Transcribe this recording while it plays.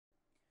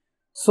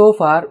So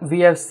far, we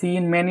have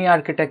seen many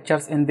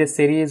architectures in this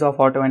series of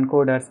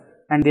autoencoders,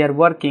 and they are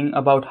working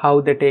about how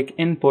they take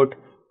input,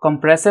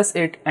 compresses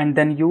it, and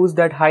then use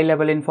that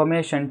high-level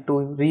information to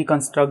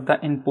reconstruct the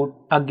input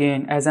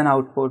again as an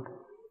output.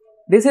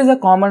 This is a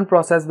common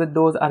process with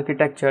those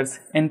architectures.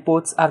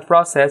 Inputs are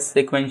processed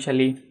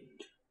sequentially.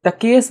 The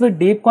case with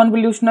deep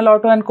convolutional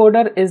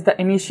autoencoder is the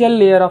initial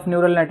layer of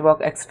neural network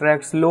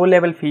extracts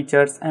low-level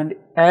features, and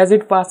as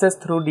it passes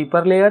through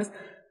deeper layers,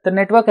 the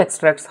network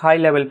extracts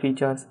high-level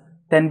features.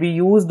 Then we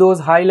use those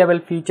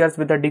high-level features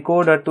with the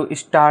decoder to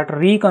start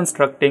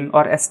reconstructing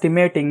or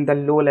estimating the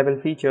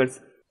low-level features.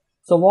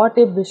 So what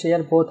if we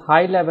share both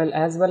high-level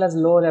as well as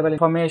low-level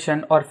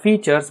information or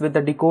features with the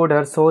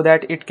decoder so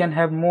that it can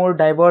have more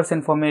diverse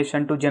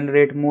information to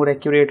generate more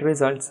accurate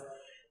results?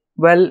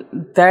 Well,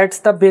 that's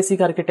the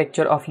basic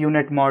architecture of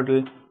Unet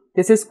model.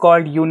 This is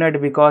called Unet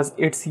because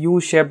it's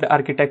U-shaped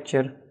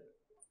architecture.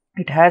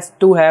 It has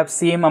to have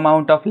same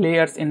amount of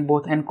layers in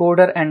both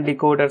encoder and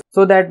decoder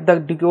so that the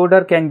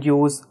decoder can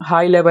use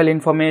high level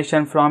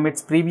information from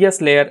its previous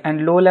layer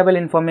and low level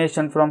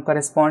information from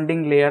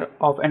corresponding layer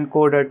of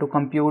encoder to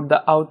compute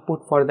the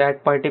output for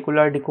that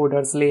particular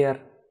decoder's layer.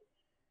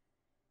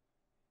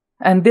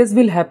 And this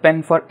will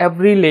happen for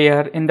every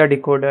layer in the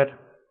decoder.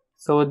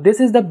 So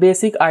this is the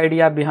basic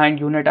idea behind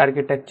Unet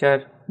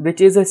architecture, which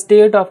is a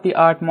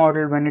state-of-the-art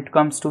model when it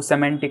comes to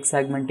semantic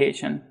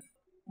segmentation.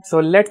 So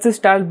let's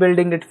start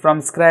building it from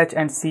scratch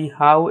and see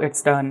how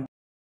it's done.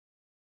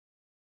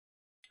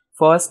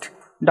 First,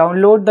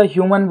 download the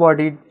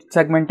human-bodied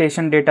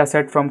segmentation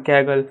dataset from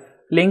Kaggle.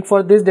 Link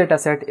for this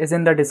dataset is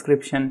in the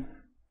description.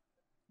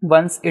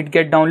 Once it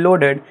gets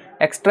downloaded,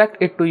 extract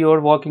it to your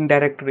working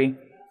directory.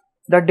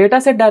 The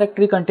dataset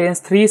directory contains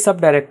 3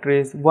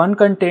 subdirectories. One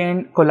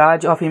contains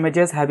collage of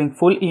images having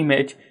full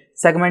image,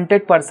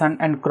 segmented person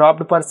and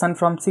cropped person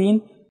from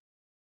scene.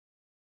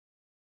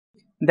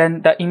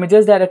 Then the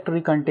images directory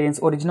contains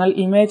original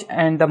image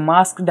and the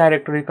masked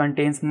directory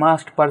contains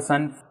masked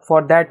person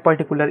for that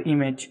particular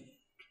image.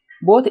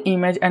 Both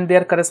image and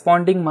their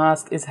corresponding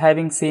mask is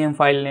having same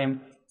file name.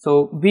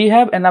 So we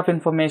have enough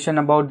information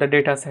about the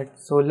dataset.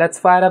 So let's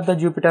fire up the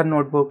Jupyter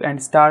notebook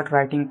and start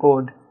writing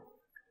code.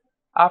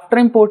 After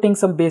importing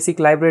some basic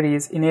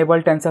libraries,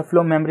 enable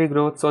TensorFlow memory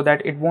growth so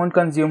that it won't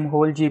consume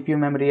whole GPU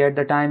memory at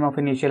the time of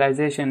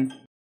initialization.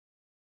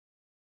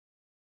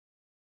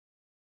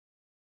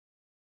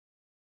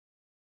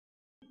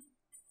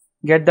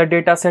 Get the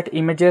dataset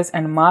images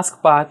and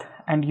mask path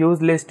and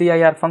use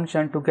listdir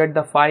function to get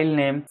the file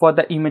name for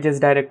the images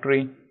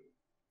directory.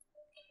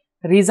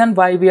 Reason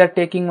why we are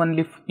taking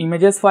only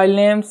images file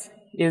names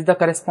is the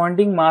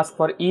corresponding mask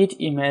for each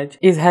image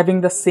is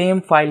having the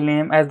same file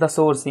name as the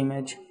source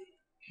image.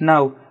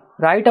 Now,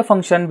 write a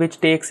function which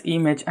takes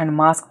image and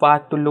mask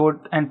path to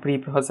load and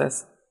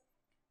pre-process.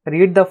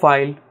 Read the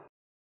file,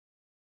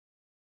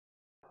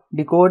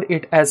 decode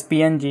it as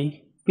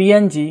PNG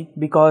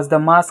because the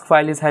mask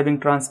file is having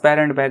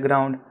transparent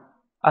background.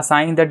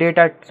 Assign the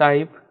data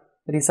type,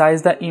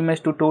 resize the image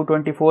to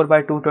 224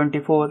 by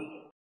 224.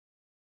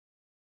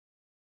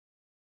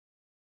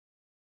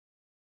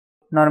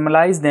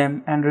 Normalize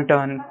them and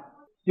return.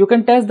 You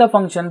can test the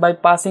function by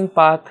passing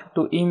path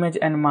to image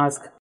and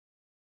mask.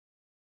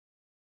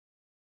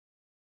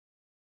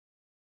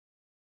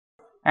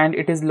 And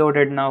it is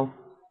loaded now.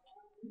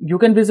 You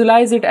can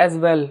visualize it as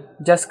well.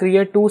 Just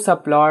create 2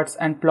 subplots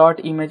and plot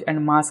image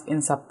and mask in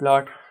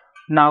subplot.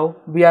 Now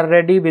we are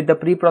ready with the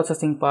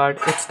pre-processing part.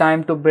 It's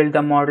time to build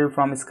the model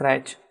from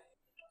scratch.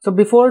 So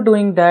before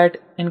doing that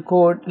in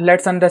code,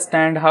 let's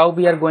understand how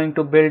we are going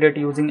to build it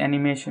using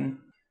animation.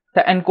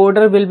 The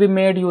encoder will be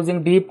made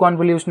using deep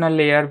convolutional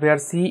layer where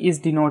C is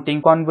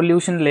denoting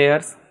convolution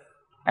layers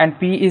and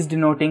P is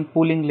denoting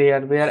pooling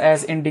layer,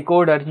 whereas in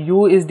decoder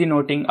U is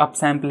denoting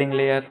upsampling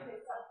layer.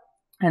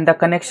 And the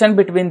connection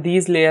between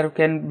these layers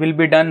will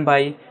be done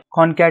by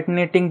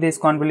concatenating this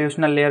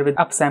convolutional layer with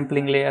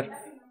upsampling layer.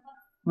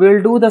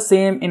 We'll do the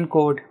same in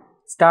code.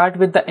 Start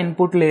with the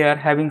input layer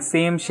having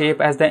same shape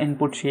as the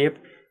input shape,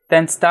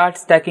 then start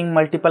stacking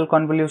multiple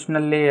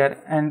convolutional layer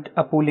and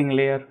a pooling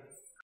layer.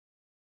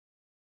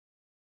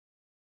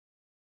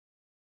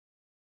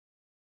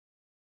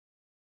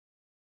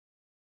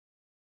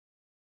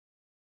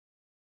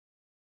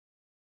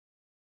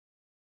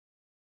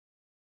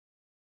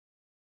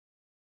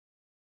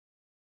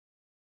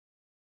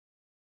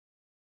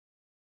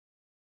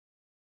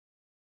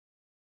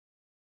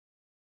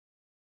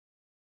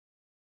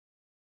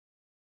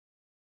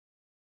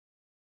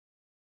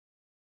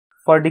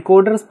 For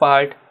decoder's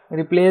part,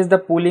 replace the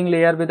pooling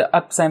layer with the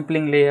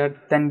upsampling layer,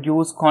 then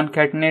use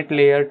concatenate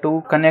layer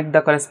to connect the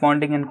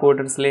corresponding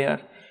encoder's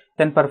layer.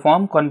 Then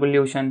perform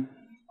convolution.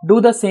 Do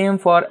the same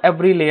for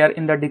every layer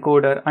in the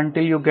decoder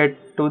until you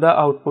get to the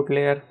output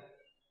layer.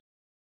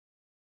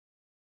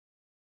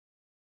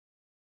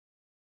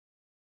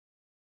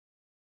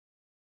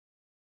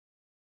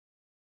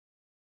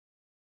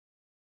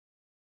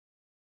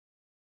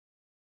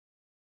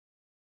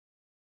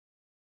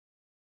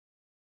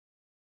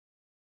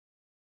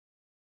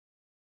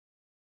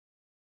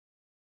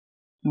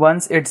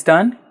 Once it's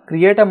done,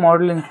 create a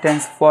model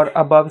instance for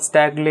above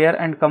stack layer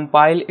and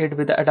compile it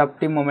with the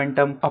adaptive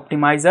momentum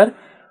optimizer,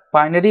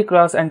 binary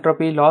cross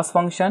entropy loss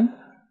function,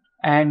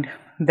 and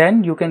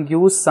then you can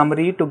use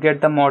summary to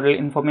get the model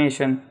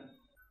information.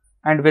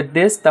 And with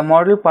this, the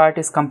model part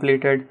is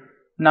completed.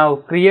 Now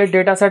create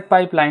dataset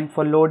pipeline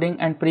for loading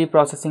and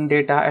pre-processing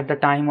data at the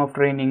time of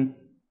training.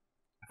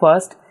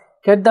 First,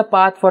 get the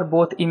path for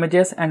both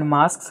images and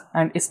masks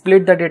and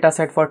split the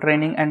dataset for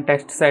training and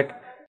test set.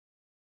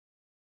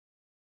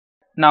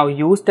 Now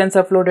use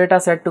TensorFlow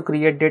dataset to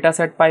create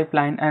dataset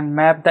pipeline and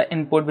map the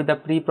input with the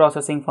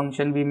pre-processing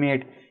function we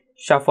made.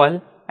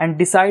 Shuffle and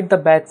decide the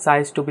batch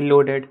size to be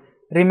loaded.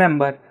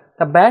 Remember,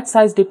 the batch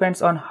size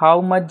depends on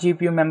how much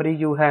GPU memory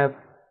you have,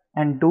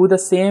 and do the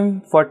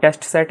same for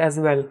test set as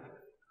well.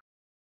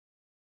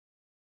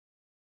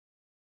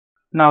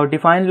 Now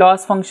define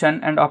loss function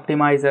and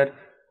optimizer.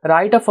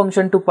 Write a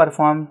function to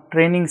perform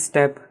training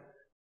step.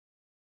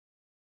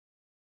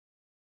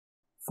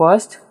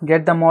 First,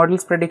 get the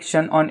model's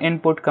prediction on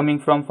input coming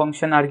from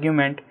function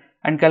argument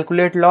and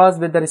calculate loss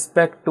with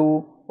respect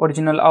to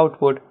original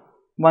output.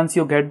 Once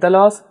you get the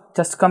loss,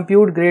 just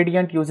compute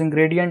gradient using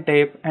gradient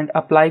tape and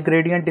apply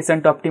gradient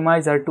descent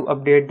optimizer to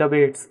update the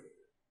weights.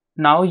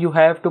 Now you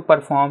have to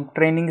perform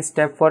training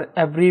step for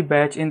every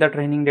batch in the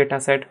training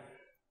dataset.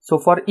 So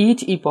for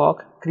each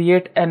epoch,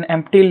 create an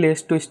empty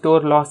list to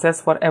store losses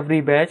for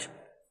every batch,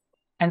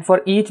 and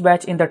for each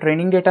batch in the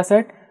training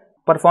dataset,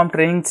 perform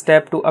training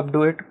step to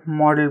update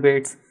model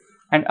weights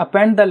and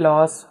append the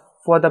loss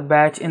for the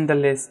batch in the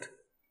list.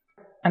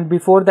 And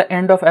before the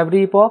end of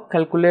every epoch,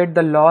 calculate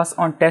the loss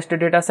on test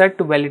dataset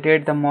to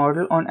validate the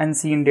model on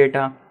unseen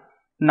data.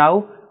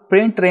 Now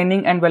print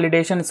training and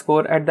validation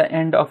score at the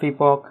end of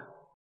epoch.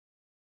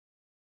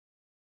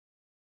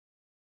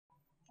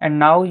 And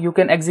now you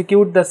can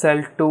execute the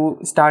cell to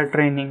start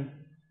training.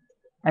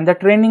 And the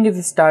training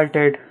is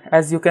started.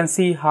 As you can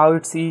see how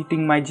it's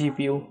eating my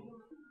GPU.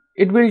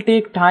 It will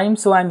take time,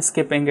 so I'm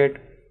skipping it.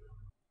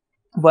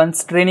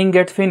 Once training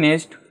gets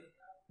finished,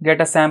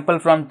 get a sample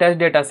from test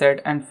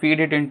dataset and feed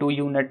it into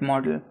Unet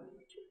model.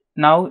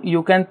 Now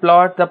you can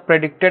plot the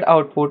predicted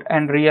output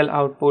and real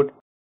output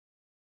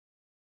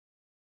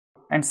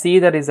and see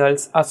the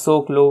results are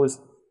so close.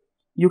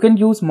 You can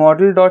use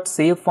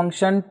model.save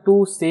function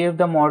to save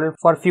the model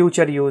for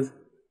future use.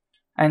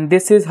 And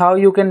this is how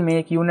you can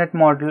make Unet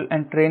model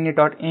and train it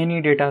on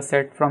any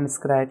dataset from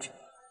scratch.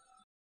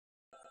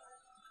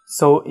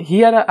 So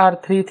here are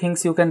 3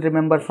 things you can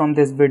remember from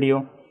this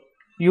video.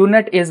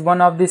 Unet is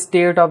one of the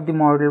state of the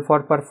model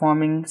for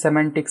performing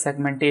semantic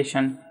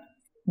segmentation.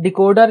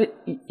 Decoder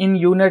in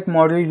Unet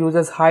model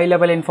uses high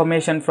level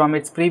information from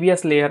its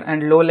previous layer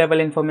and low level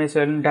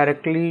information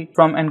directly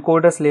from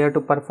encoder's layer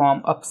to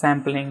perform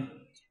upsampling.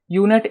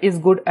 Unet is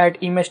good at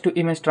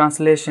image-to-image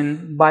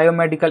translation,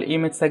 biomedical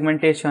image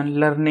segmentation,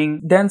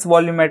 learning, dense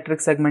volumetric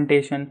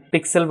segmentation,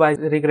 pixel-wise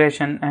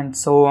regression, and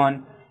so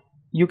on.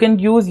 You can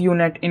use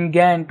Unet in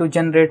GAN to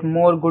generate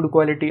more good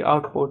quality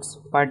outputs,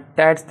 but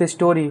that's the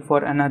story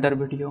for another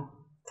video.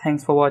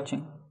 Thanks for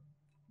watching.